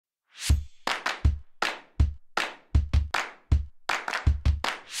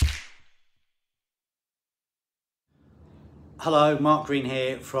Hello, Mark Green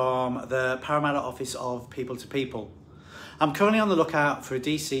here from the Parramatta Office of People to People. I'm currently on the lookout for a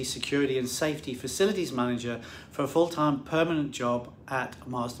DC Security and Safety Facilities Manager for a full-time permanent job at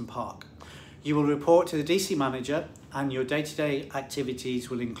Marsden Park. You will report to the DC Manager and your day-to-day activities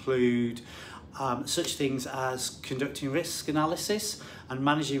will include such things as conducting risk analysis and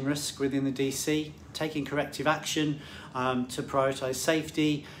managing risk within the DC, taking corrective action to prioritise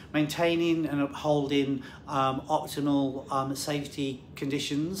safety, maintaining and upholding optimal safety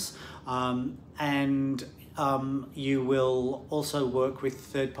conditions, and you will also work with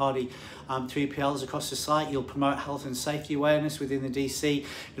third-party 3PLs across the site. You'll promote health and safety awareness within the DC.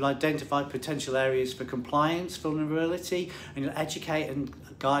 You'll identify potential areas for compliance, vulnerability, and you'll educate and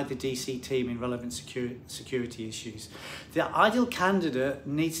guide the DC team in relevant security issues. The ideal candidate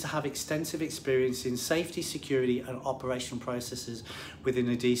needs to have extensive experience in safety, security, and operational processes within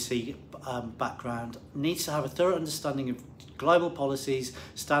a DC background, needs to have a thorough understanding of global policies,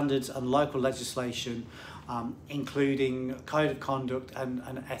 standards, and local legislation, including code of conduct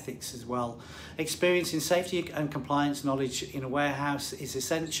and ethics as well. Experience in safety and compliance knowledge in a warehouse is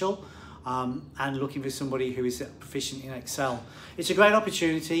essential, and looking for somebody who is proficient in Excel. It's a great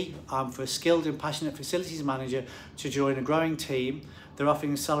opportunity for a skilled and passionate facilities manager to join a growing team. They're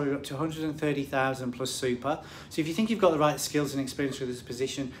offering a salary up to 130,000 plus super. So if you think you've got the right skills and experience for this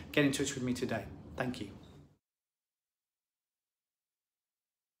position, get in touch with me today. Thank you.